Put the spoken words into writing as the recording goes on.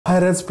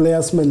Pirates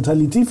players'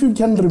 mentality. If you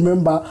can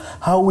remember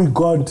how we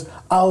got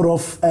out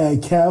of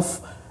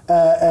CAF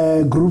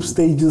group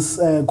stages,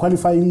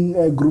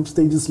 qualifying group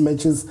stages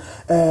matches,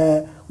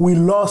 we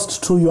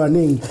lost to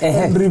Yuaning.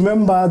 And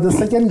remember, the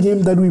second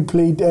game that we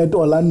played at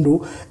Orlando,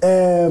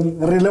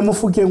 Rele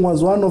Mofokeng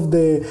was one of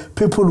the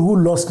people who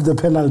lost the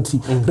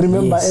penalty.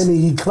 Remember, and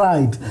he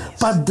cried.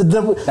 But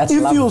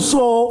if you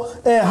saw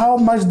how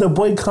much the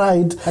boy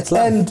cried,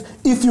 and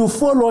if you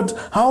followed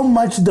how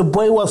much the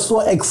boy was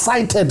so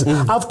excited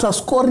after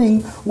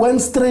scoring,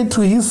 went straight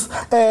to his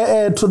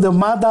to the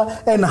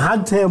mother and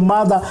hugged her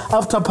mother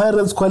after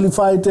Pirates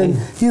qualified, and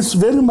he's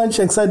very much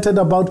excited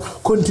about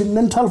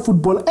continental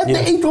football at the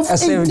age of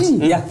 18.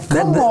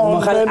 Come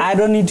on, man. I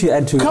don't need to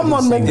add to it. Come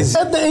on, man.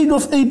 At the age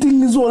of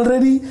 18, he's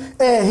already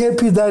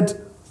happy that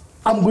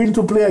I'm going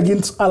to play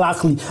against Al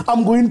Ahly.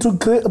 I'm going to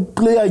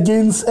play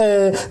against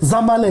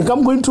Zamalek.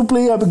 I'm going to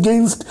play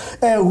against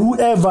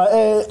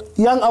whoever,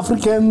 young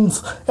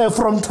Africans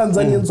from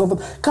Tanzania and so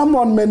forth. Come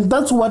on, man.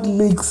 That's what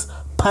makes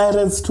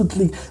Pirates to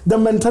click. The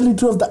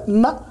mentality of that.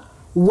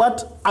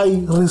 What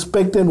I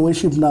respect and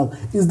worship now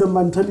is the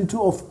mentality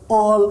of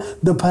all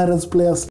the Pirates players.